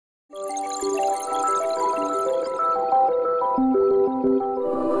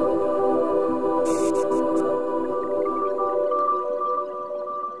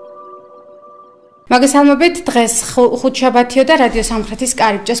მოგესალმებით, დღეს ხუთშაბათიო და რადიო სამხრეთის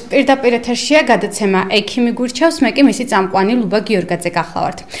კარიბჭეს პირდაპირ ეთერშია გადაცემა ექიმი გვირჩევს, მე კი მისი წამყვანი ლუბა გიორგაძე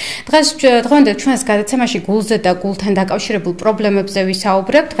გახლავართ. დღევანდელ ჩვენს გადაცემაში გულზე და გულთან დაკავშირებულ პრობლემებზე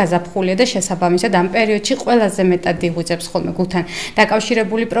ვისაუბრებთ, გაზაფხულია და შესაბამისად ამ პერიოდში ყველაზე მეტად იღვიძებს ხოლმე გულთან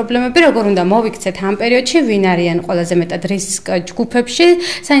დაკავშირებული პრობლემები, როგორ უნდა მოვიქცეთ ამ პერიოდში, ვინ არიან ყველაზე მეტად რისკ ჯგუფებში.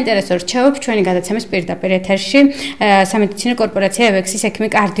 საინტერესო რჩევებს ჩვენი გადაცემის პირდაპირ ეთერში სამედიცინო კორპორაცია ექიმის ექიმი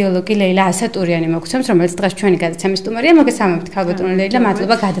კარდიოლოგი ლეილა ასატურიანი მოგცემს, რომელიც დღეს ჩვენი გადაცემის სტუმარია. მოგესალმებით, ქალბატონო ლეილა,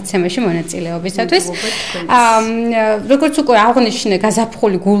 მადლობა გადაცემაში მონაწილეობისათვის. როგორც უკვე აღნიშნე,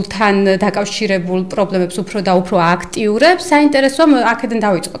 გაზაფხული გულთან დაკავშირებულ პრობლემებს უფრო და უფრო აქტიურებს. საინტერესოა, აქედან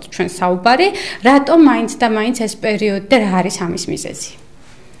დავიწყოთ ჩვენ საუბარი, რატომ მაინც და მაინც ეს პერიოდი და რა არის ამის მიზეზი?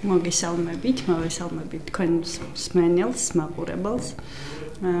 მოგესალმებით თქვენ მსმენელს, მაყურებელს.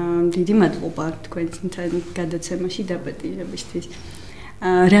 დიდი მადლობა თქვენთან გადაცემაში დაპატიჟებისთვის.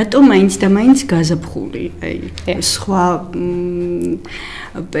 რატომ მაინც და მაინც გაზაფხული? სხვა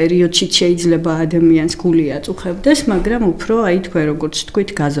პერიოდში შეიძლება ადამიანს გული აწუხებდეს, მაგრამ უფრო თქვენ როგორც თქვით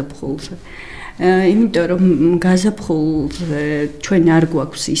გაზაფხულზე. იმიტომ რომ გაზაფხულზე ჩვენ არ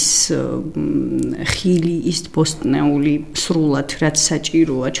გვაქვს ის ხილი, ის ბოსტნეული სრულად, რაც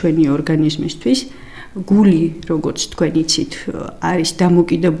საჭიროა ჩვენი ორგანიზმისთვის. გული, როგორც თქვენ იცით, არის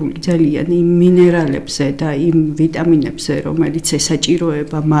დამოკიდებული ძალიან იმ მინერალებზე და იმ ვიტამინებზე, რომელიც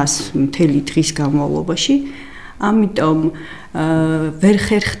ესაჭიროება მას მთელი დღის განმავლობაში. ამიტომ ვერ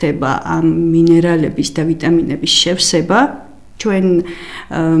ხერხდება ამ მინერალების და ვიტამინების შევსება. ჩვენ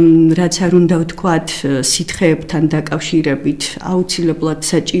რაც არ უნდა ვთქვათ, სითხეებთან დაკავშირებით აუცილებლად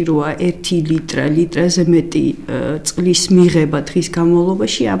საჭიროა 1 ლიტრაზე მეტი წყლის მიღება დღის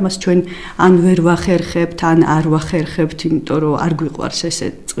განმავლობაში. ამას ჩვენ ან ვერ ვახერხებთ, ან არ ვახერხებთ, იმიტომ რომ არ გვიყვარს ესე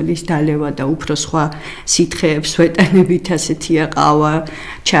წყლის დალევა და უფრო სხვა სითხეებს ვეტანებით, ასეთია ყავა,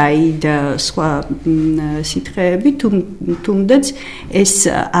 ჩაი და სხვა სითხეები, თუნდაც ეს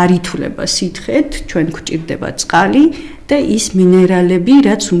არ ითვლება სითხეთ, ჩვენ გვჭირდება წყალი და ის მინერალები,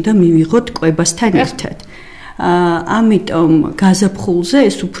 რაც უნდა მივიღოთ კვებასთან ერთად. ამიტომ გაზაფხულზე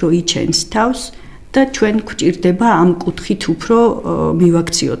ეს უფრო იჩენს თავს და ჩვენ გვჭირდება ამ კუთხით უფრო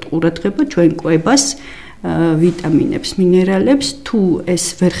მივაქციოთ ყურადღება ჩვენ კვებას, ვიტამინებს, მინერალებს. თუ ეს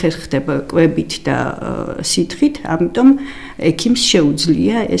ვერ ხერხდება კვებით და სითხით, ამიტომ ექიმს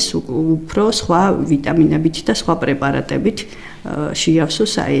შეუძლია ეს უფრო სხვა ვიტამინებით და სხვა პრეპარატებით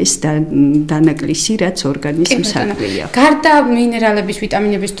შეავსოს ეს დანაკლისი, რაც ორგანიზმს აკლია. გარდა მინერალების,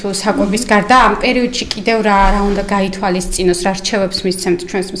 ვიტამინების თუ საკვების გარდა ამ პერიოდში კიდევ რა უნდა გაითვალისწინოს, რა რჩევებს მისცემთ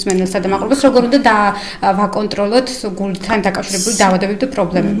ჩვენს მსმენელსა და მაყურებელს, როგორ უნდა ვაკონტროლოთ გულთან დაკავშირებული დაავადებები და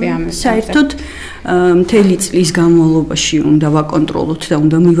პრობლემები ამას? საერთოდ მთელი წლის განმავლობაში უნდა ვაკონტროლოთ და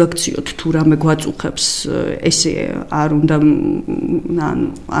უნდა მივაქციოთ თუ რამე გვაწუხებს, ესე არ უნდა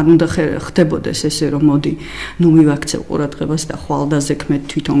ხდებოდეს ესე რომ მოდი ნუ მივაქცევ ყურადღებას და ხვალდაზექმე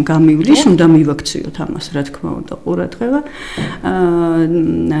თვითონ გამივლის, უნდა მივაქციოთ ამას, რა თქმა უნდა, ყურადღება.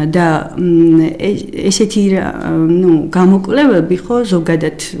 და ესეთი გამოკვლევები ხო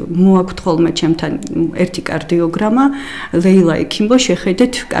ზოგადად მოაქვთ ხოლმე ჩემთან ერთი კარდიოგრამა, ლეილა ექიმო,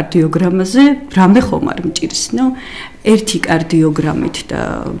 შეხედეთ კარდიოგრამაზე, რამე ხომ არ მჭირს. ერთი კარდიოგრამით და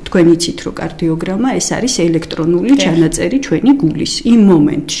თქვენ იცით რომ კარდიოგრამა ეს არის ელექტრონული ჩანაწერი ჩვენი გულის იმ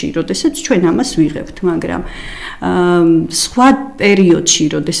მომენტში, როდესაც ჩვენ ამას ვიღებთ, მაგრამ სხვა პერიოდში,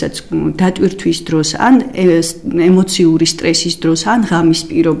 როდესაც დატვირთვის დროს, ან ემოციური სტრესის დროს, ან ღამის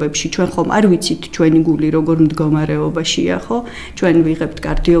პირობებში, ჩვენ ხომ არ ვიცით ჩვენი გული როგორ მდგომარეობაშია, ხო? ჩვენ ვიღებთ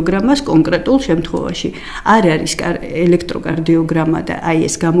კარდიოგრამას კონკრეტულ შემთხვევაში. არ არის ელექტროკარდიოგრამა და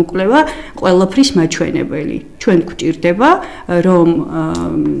ეს გამოკვლევა ყველაფრის მაჩვენებელი. ჩვენ გვჭირდება, რომ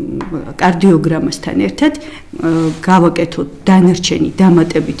კარდიოგრამასთან ერთად გავაკეთოთ დანარჩენი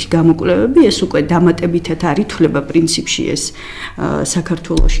დამატებითი გამოკვლევები. ეს უკვე დამატებითად არ ითვლება პრინციპში, ეს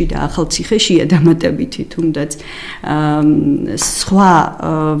საქართველოში და ახალციხეშია დამატებითი, თუნდაც სხვა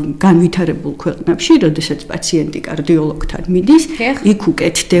განვითარებულ ქვეყნებში, როდესაც პაციენტი კარდიოლოგთან მიდის, იქ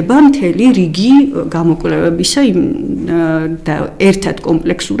უკეთდება მთელი რიგი გამოკვლევებისა და ერთად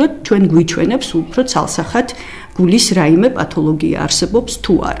კომპლექსურად ჩვენ გვიჩვენებს უფრო ცალსახად გულის რაიმე პათოლოგია არსებობს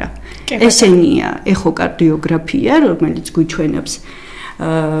თუ არა. ესენია ეხოკარდიოგრაფია, რომელიც გვიჩვენებს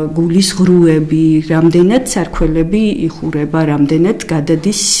გულის ღრუები, რამდენად სარქველები იხურება, რამდენად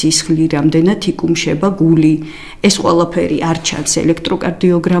გადადის სისხლი, რამდენად იკუმშება გული. ეს ყველაფერი არ ჩანს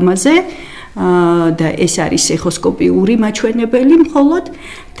ელექტროკარდიოგრამაზე და ეს არის ეხოსკოპიური მაჩვენებელი მხოლოდ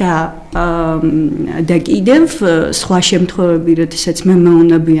და კიდევ სხვა შემთხვევები, როდესაც მე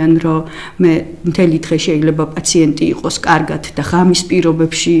მეუნებიან, რომ მე მთელი დღე შეიძლება პაციენტი იყოს კარგად და ღამის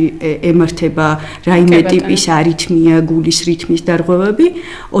პირობებში ემართება რაიმე ტიპის არითმია, გულის რითმის დარღვევები,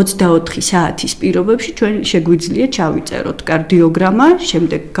 24 საათის პირობებში ჩვენ შეგვიძლია ჩავიწეროთ კარდიოგრამა,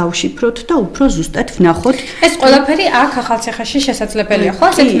 შემდეგ გავშიფროთ და უფრო ზუსტად ვნახოთ. ეს ყველაფერი აქ ახალციხეში შესაძლებელია, ხო?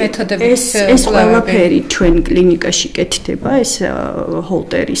 ასეთ მეთოდებით. ეს ყველაფერი ჩვენ კლინიკაში კეთდება, ეს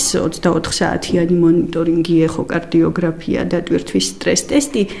ჰოლტერი 24 საათიანი მონიტორინგი, ეხოკარდიოგრაფია და ტვირთვის სტრეს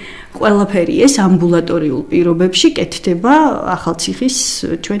ტესტი, ყველაფერი ეს ამბულატორიულ პირობებში კეთდება ახალციხის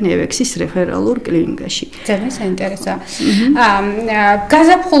ჩვენ ევექსის რეფერალურ კლინიკაში. ძალიან საინტერესოა.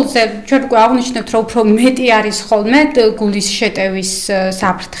 გაზაფხულზე ჩვენ აღნიშნებთ, რომ უფრო მეტი არის ხოლმე გულის შეტევის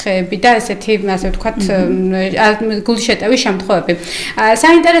საფრთხეები და ესეთი, ასე ვთქვათ, გულის შეტევის შემთხვევები.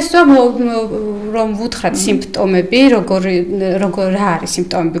 საინტერესოა რომ ვუთხრათ სიმპტომები, როგორ რა არის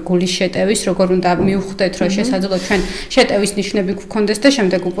სიმპტომები გულის შეტევის, როგორ უნდა მივხვდეთ, რომ შესაძლოა ჩვენ შეტევის ნიშნები გვქონდეს და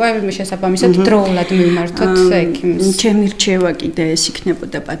შემდეგ უკვე შესაბამისად დროულად მივმართოთ ექიმს. ჩემი რჩევა კიდე ეს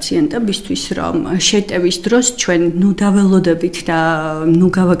იქნებოდა პაციენტებისთვის, რომ შეტევის დროს ჩვენ დაველოდებით და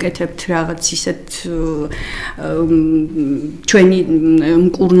გავაკეთებთ რაღაც ისეთ ჩვენი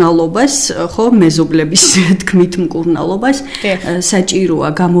მკურნალობას, ხო, მეზობლების თქმით მკურნალობას, საჭიროა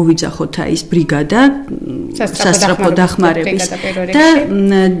გამოვიძახოთ ის ბრიგადა სასწრაფო დახმარების და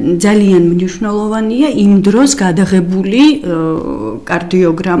ძალიან მნიშვნელოვანია იმ დროს გადაღებული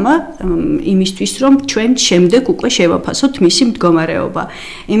კარდიოგრამა იმისთვის, რომ ჩვენ შემდეგ უკვე შევაფასოთ მისი მდგომარეობა.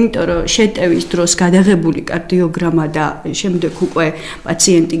 იმიტომ რომ შეტევის დროს გადაღებული კარდიოგრამა და შემდეგ უკვე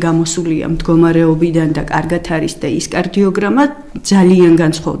პაციენტი გამოსულია მდგომარეობიდან და კარგად არის და ის კარდიოგრამა ძალიან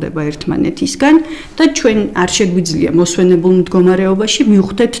განსხვავდება ერთმანეთისგან და ჩვენ არ შეგვიძლია მოსვენებულ მდგომარეობაში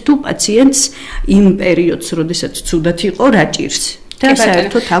მივხვდეთ თუ პაციენტს იმ პერიოდს, როდესაც ცუდად იყო, რა ჭირს. და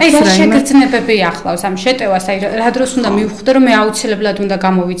საერთოდ აქვს რაიმე შეგრძნებები ახლავს ამ შეტევას, აი რა დროს უნდა მივხვდე, რომ მე აუცილებლად უნდა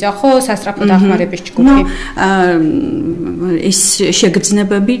გამოვიძახო სასწრაფო დახმარების ჯგუფი. ეს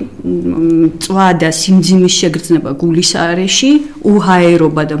შეგრძნებები, წვა და სიმძიმის შეგრძნება გულის არეში,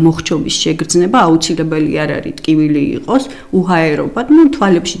 უჰაერობა და მოხჩობის შეგრძნება აუცილებელი არ არის ტკივილი იყოს, უჰაერობა,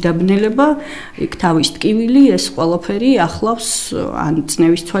 თვალებში დაბნელება, იქ თავის ტკივილი, ეს ყველაფერი ახლავს ან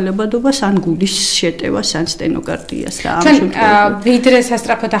წნევის ცვალებადობას, ან გულის შეტევას, ან სტენოკარდიას და ამ შემთხვევაში ვიდრე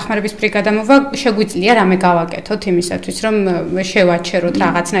სასწრაფო დახმარების ბრიგადა მოვა, შეგვიძლია რამე გავაკეთოთ იმისათვის, რომ შევაჩეროთ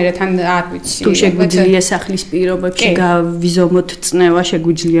რაღაცნაირად ან არ ვიცი. თუ შეგვიძლია სახლის პირობებში გავიზომოთ წნევა,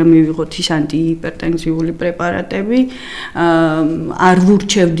 შეგვიძლია მივიღოთ ის ანტიჰიპერტენზიული პრეპარატები. არ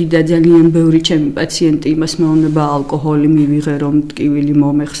ვურჩევდი და ძალიან ბევრი ჩემი პაციენტი იმას მეუბნება, ალკოჰოლი მივიღე, რომ ტკივილი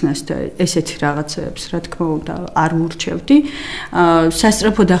მომეხსნას და ესეთი რაღაცებს, რა თქმა უნდა, არ ვურჩევდი.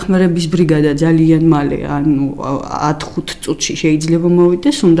 სასწრაფო დახმარების ბრიგადა ძალიან მალე, ანუ 10-5 წუთში შეიძლება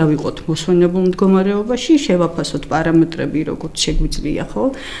მოვიდეს, უნდა ვიყოთ მოსვენებულ მდგომარეობაში, შევაფასოთ პარამეტრები, როგორც შეგვიძლია, ხო,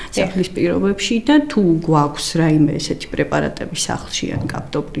 სახლის პირობებში და თუ გვაქვს რაიმე ესეთი პრეპარატები სახლში, ან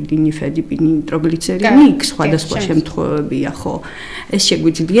კაპტოპრიდინი, ფედიპინი, ნიტროგლიცერინი, იქ სხვადასხვა შემთხვევებია, ხო, ეს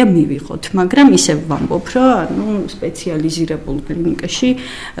შეგვიძლია მივიღოთ, მაგრამ ისევ ვამბობ, რომ სპეციალიზირებულ კლინიკაში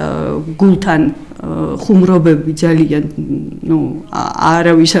გულთან ხუმრობები ძალიან,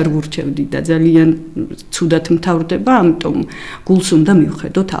 არავის არ ვურჩევდი და ძალიან ცუდად მთავრდება, ამიტომ გულს უნდა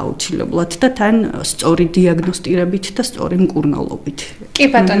მივხედოთ აუცილებლად და თან სწორი დიაგნოსტირებით და სწორი მკურნალობით. კი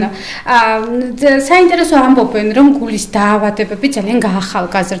ბატონო, საინტერესო ამბობენ, რომ გულის დაავადებები ძალიან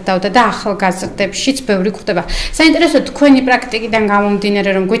გაახალგაზრდავდა და ახალგაზრდებშიც ბევრი გვხვდება. საინტერესო თქვენი პრაქტიკიდან გამომდინარე,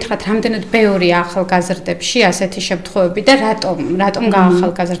 რომ გითხრათ, რამდენად ბევრია ახალგაზრდებში ასეთი შემთხვევები და რატომ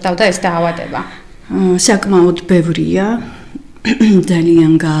გაახალგაზრდავდა ეს დაავადება? საკმაოდ ბევრია.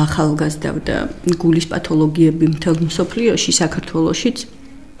 ძალიან გაახალგაზრდავდა გულის პათოლოგიები მთელ მსოფლიოში, საქართველოშიც.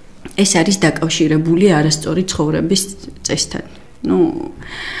 ეს არის დაკავშირებული არასწორი ცხოვრების წესთან.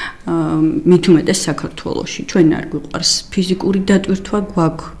 მით უმეტეს საქართველოში. ჩვენ არ გვიყვარს ფიზიკური დატვირთვა,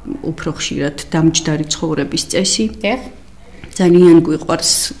 გვაქვს უფრო ხშირად დამჯდარი ცხოვრების წესი. ძალიან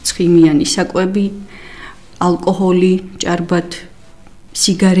გვიყვარს ცხიმიანი საკვები, ალკოჰოლი, ჭარბად,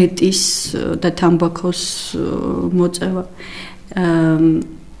 სიგარეტის და თამბაქოს მოწევა.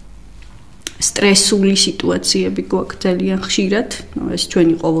 სტრესული სიტუაციები გვაქვს ძალიან ხშირად, ეს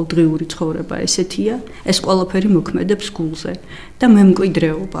ჩვენი ყოველდღიური ცხოვრება ესეთია, ეს ყველაფერი მოქმედებს გულზე და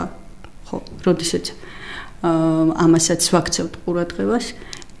მემკვიდრეობა, ხო, როდესაც ამასაც ვაქცევთ ყურადღებას,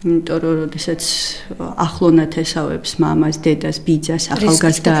 იმიტომ რომ შესაძ ახლონად ესავებს მამას, დედას, ბიძას,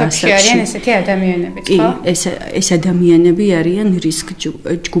 ახალგაზრდა ასაკში. ესეთი ადამიანები, ხო? ეს ადამიანები არიან რისკ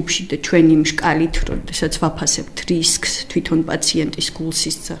ჯგუფში და ჩვენი მშკალით, როდესაც ვაფასებთ რისკს თვითონ პაციენტის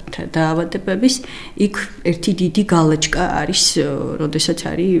გულსისხლთა დაავადებების, იქ ერთი დიდი გალაჭკა არის, როდესაც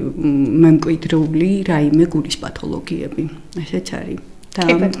არის მემკვიდრეული რაიმე გულის პათოლოგიები. ესეც არის. და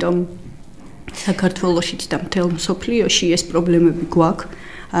ამიტომ საქართველოშიც და მთელ მსოფლიოში ეს პრობლემები გვაქვს.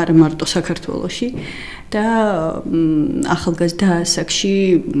 არა მარტო საქართველოში და ახალგაზრდა ასაკში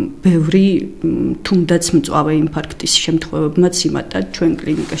ბევრი თუნდაც მწვავე ინფარქტის შემთხვევებმაც იმატა ჩვენ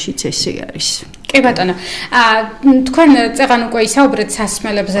კლინიკაშიც ესე არის. კი ბატონო, თქვენ წეღან უკვე ისაუბრეთ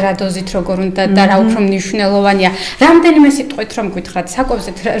სასმელებზე რა დოზით როგორ უნდა და რა უფრო მნიშვნელოვანია. რამდენიმე სიტყვით რომ გითხრათ,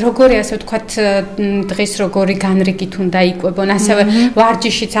 საკვებზეთ როგორი ასე ვთქვათ დღის როგორი განრიგით უნდა იკვებონ, ასევე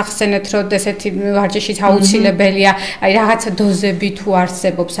ვარჯიშიც ახსენეთ, რომ ესეთი ვარჯიშიც აუცილებელია, აი რაღაცა დოზები თუ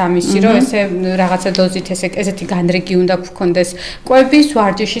არსებობს ამისი, რომ ესე რაღაცა დოზით ესეთი განრიგი უნდა გქონდეს კვების,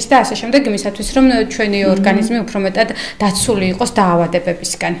 ვარჯიშის და ასე შემდეგ, იმისათვის რომ ჩვენი ორგანიზმი უფრო მეტად დაცული იყოს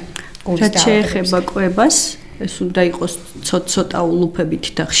დაავადებებისგან. რაც შეეხება კვებას, ეს უნდა იყოს ცოტ-ცოტა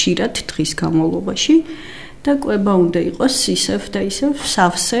ულუფებით და ხშირად დღის განმავლობაში და კვება უნდა იყოს ისევ და ისევ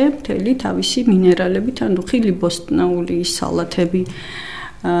სავსე, მთელი თავისი მინერალებით, ანუ ხილი, ბოსტნეული, სალათები,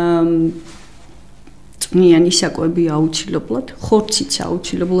 წვნიანი საკვები აუცილებლად, ხორციც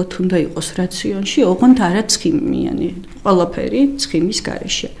აუცილებლად უნდა იყოს რაციონში, ოღონდ არა ცხიმიანი, ყველაფერი ცხიმის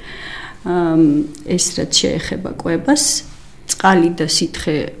გარეშე. ეს რაც შეეხება კვებას, წყალი და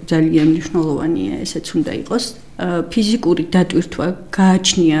სითხე ძალიან მნიშვნელოვანია, ესეც უნდა იყოს. ფიზიკური დატვირთვა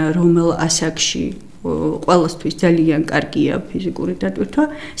გააჩნია რომელ ასაკში ყველასთვის ძალიან კარგია ფიზიკური დატვირთვა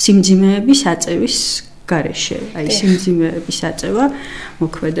სიმძიმეების აწევის გარეშე. აი სიმძიმეების აწევა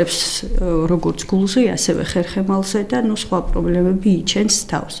მოქმედებს როგორც გულზე, ასევე ხერხემალზე და ნუ სხვა პრობლემები იჩენს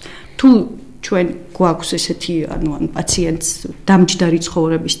თავს. თუ ჩვენ გვაქვს ესეთი ანუ პაციენტს დამჯდარი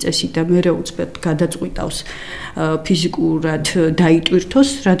ცხოვრების წესი და მეორე უცბად გადაწყვიტავს ფიზიკურად დაიტვირთოს,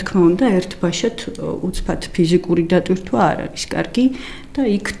 რა თქმა უნდა, ერთბაშად უცბად ფიზიკური დატვირთვა არ არის კარგი და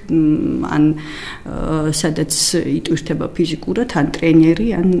იქ ან სადაც იტვირთება ფიზიკურად, ან ტრენერი,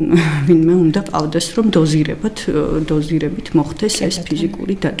 ან ვინმე უნდა ყავდეს, რომ დოზირებით მოხდეს ეს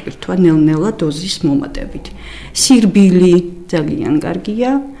ფიზიკური დატვირთვა ნელ-ნელა დოზის მომატებით. სირბილი ძალიან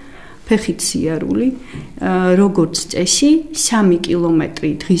კარგია. ფეხით სიარული, როგორც წესი, 3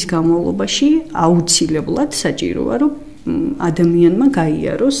 კილომეტრი დღის განმავლობაში აუცილებლად საჭიროა, რომ ადამიანმა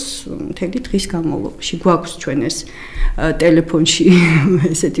გაიაროს მთელი დღის განმავლობაში. გვაქვს ჩვენ ეს ტელეფონში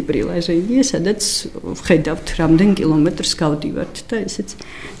ესეთი პრილაჟია, სადაც ვხედავთ რამდენ კილომეტრს გავდივართ და ესეც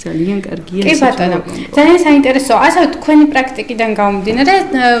ძალიან კარგია. კი ბატონო, ძალიან საინტერესოა. ასევე თქვენი პრაქტიკიდან გამომდინარე,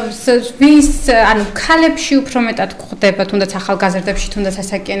 ვის, ანუ ქალებში უფრო მეტად გვხდება, თუნდაც ახალგაზრდებში, თუნდაც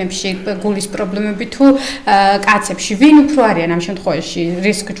ასაკიანებში გულის პრობლემები თუ კაცებში, ვინ უფრო არიან ამ შემთხვევაში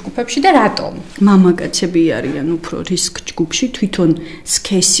რისკ ჯგუფებში და რატომ? მამაკაცები არიან უფრო რისკ ჯგუფში, თვითონ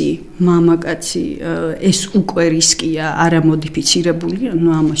სქესი მამაკაცი ეს უკვე რისკია, არამოდიფიცირებული, ანუ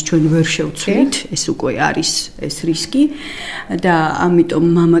ამას ჩვენ ვერ შევცვლით, ეს უკვე არის ეს რისკი და ამიტომ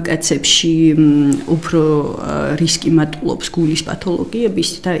მამაკაცებში უფრო რისკი მატულობს გულის პათოლოგიების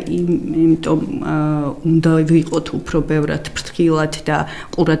და იმიტომ უნდა ვიყოთ უფრო ბევრად ფრთხილად და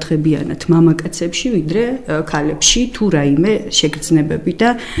ყურადღებიანად მამაკაცებში, ვიდრე ქალებში, თუ რაიმე შეგრძნებები და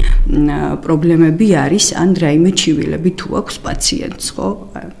პრობლემები არის, ან რაიმე ჩივილები თუ აქვს პაციენტს, ხო?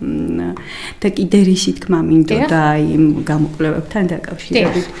 და კიდე რისი თქმა მინდოდა იმ გამოკვლევებთან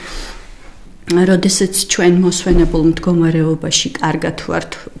დაკავშირებით. როდესაც ჩვენ მოსვენებულ მდგომარეობაში კარგად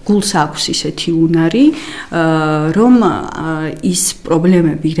ვართ, გულს აქვს ისეთი უნარი, რომ ის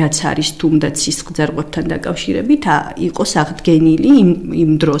პრობლემები, რაც არის თუნდაც სისხლძარღვებთან დაკავშირებით, იყოს აღდგენილი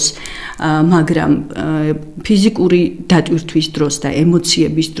იმ დროს, მაგრამ ფიზიკური დატვირთვის დროს და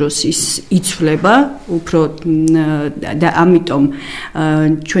ემოციების დროს ის იცვლება უფრო და ამიტომ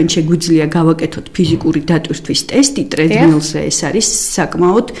ჩვენ შეგვიძლია გავაკეთოთ ფიზიკური დატვირთვის ტესტი ტრედმილზე, ეს არის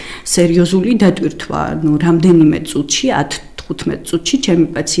საკმაოდ სერიოზული დატვირთვა, ანუ რამდენიმე წუთში 10-15 წუთში ჩემი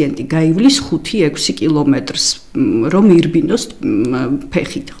პაციენტი გაივლის 5-6 კილომეტრს, რომ ირბინოს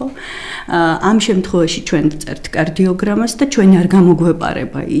ფეხით, ხო? ამ შემთხვევაში ჩვენ წერთ კარდიოგრამას და ჩვენ არ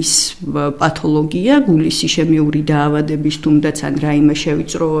გამოგვეპარება ის პათოლოგია, გულის იშემიური დაავადების თუნდაც ან რაიმე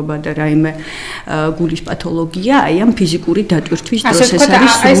შევიწროება და რაიმე გულის პათოლოგია, აი ამ ფიზიკური დატვირთვის დროს ეს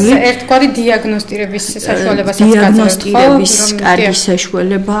არის სრული ერთგვარი დიაგნოსტირების საშუალებასაც დიაგნოსტირების კარგი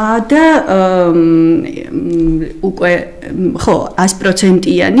საშუალებაა და უკვე ხო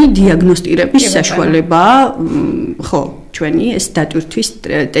 100%-იანი დიაგნოსტირების საშუალებაა, ხო, ჩვენი ეს დატვირთვის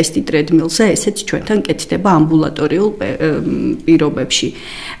ტესტი ტრედმილზე, ესეც ჩვენთან კეთდება ამბულატორიულ პირობებში.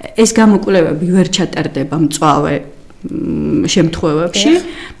 ეს გამოკვლევები ვერ ჩატარდება მწვავე შემთხვევებში,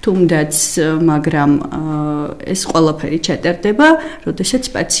 თუნდაც, მაგრამ ეს ყველაფერი ჩატარდება, როდესაც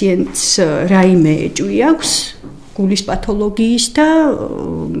პაციენტს რაიმე ეჭვი აქვს გულის პათოლოგიის და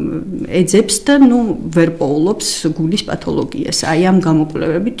ეძებს და ვერ პოულობს გულის პათოლოგიას. აი ამ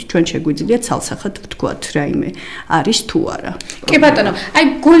გამოკვლევებით ჩვენ შეგვიძლია ცალსახად ვთქვათ, რაიმე არის თუ არა. კი ბატონო, აი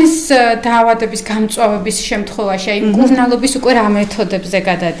გულის დაავადების გამწვავების შემთხვევაში, აი მკურნალობის უკვე რა მეთოდებზე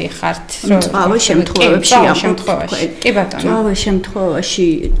გადადიხართ? მწვავე შემთხვევებში, კი ბატონო. მწვავე შემთხვევაში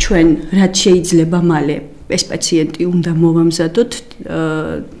ჩვენ რაც შეიძლება მალე ეს პაციენტი უნდა მოვამზადოთ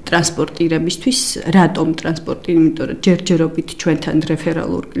ტრანსპორტირებისთვის. რატომ ტრანსპორტი? იმიტომ რომ ჯერჯერობით ჩვენთან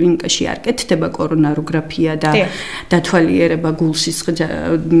რეფერალურ კლინიკაში არ კეთდება კორონაროგრაფია და დათვალიერება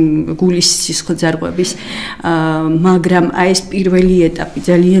გულის სისხლძარღვების, მაგრამ აი ეს პირველი ეტაპი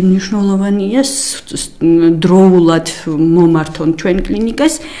ძალიან მნიშვნელოვანია. დროულად მომართონ ჩვენ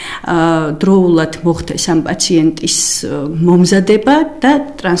კლინიკას, დროულად მოხდეს ამ პაციენტის მომზადება და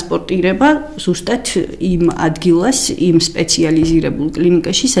ტრანსპორტირება ზუსტად იმ ადგილას, იმ სპეციალიზირებულ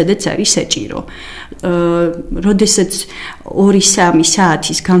კლინიკაში, სადაც არის საჭირო. როდესაც 2-3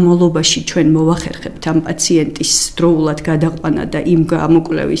 საათის განმავლობაში ჩვენ მოვახერხებთ ამ პაციენტის დროულად გადაყვანა და იმ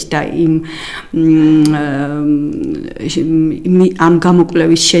გამოკვლევის და ამ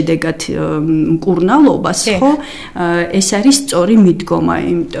გამოკვლევის შედეგად მკურნალობას, ხო? ეს არის სწორი მიდგომა,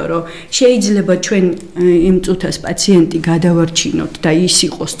 იმიტომ რომ შეიძლება ჩვენ იმ წუთას პაციენტი გადავარჩინოთ და ის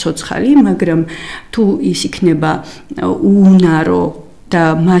იყოს ცოცხალი, მაგრამ თუ ის იქნება უუნარო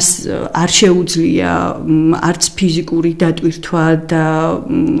და მას არ შეუძლია არც ფიზიკური დატვირთვა და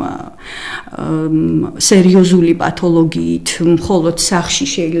სერიოზული პათოლოგიით, მხოლოდ სახლში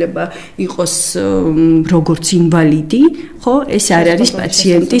შეიძლება იყოს როგორც ინვალიდი, ხო? ეს არ არის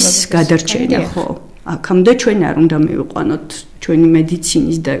პაციენტის გადარჩენა, ხო? აქამდე ჩვენ არ უნდა მივიყვანოთ ჩვენი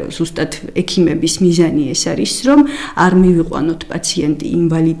მედიცინის და ზუსტად ექიმების მიზანი ეს არის, რომ არ მივიყვანოთ პაციენტი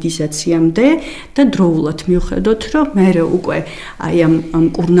ინვალიდიზაციამდე და დროულად მივხედოთ, რომ მერე უკვე აი ამ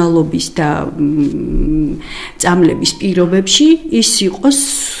მკურნალობის და წამლების პირობებში ის იყოს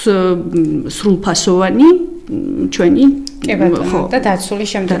სრულფასოვანი ჩვენი და დაცული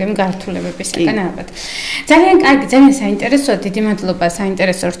შემდგომი გართულებებისგან ალბათ. ძალიან კარგი, ძალიან საინტერესოა, დიდი მადლობა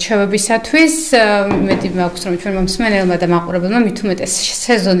საინტერესო რჩევებისათვის. იმედი მაქვს, რომ ჩვენ მომსმენელმა და მაყურებელმა მით უმეტეს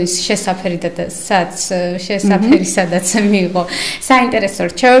სეზონის შესაფერი სადაც მიიღო საინტერესო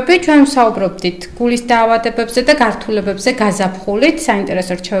რჩევები. ჩვენ ვსაუბრობდით გულის დაავადებებზე და გართულებებზე გაზაფხულით.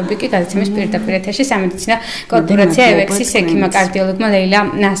 საინტერესო რჩევები კი გადაცემის პირდაპირ ეთერში სამედიცინო კორპორაცია ევექსის ექიმა კარდიოლოგმა ლეილა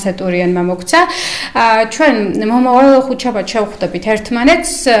ნასატურიანმა მოგცა. ჩვენ მომავალ ხუთშაბათს შევხვდებით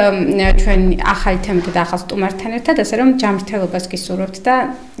ერთმანეთს ჩვენ ახალი თემით და ახალ სტუმართან ერთად, ასე რომ ჯანმრთელობას გისურვებთ და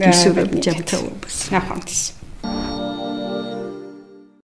გისურვებთ ჯანმრთელობას. ნახვამდის.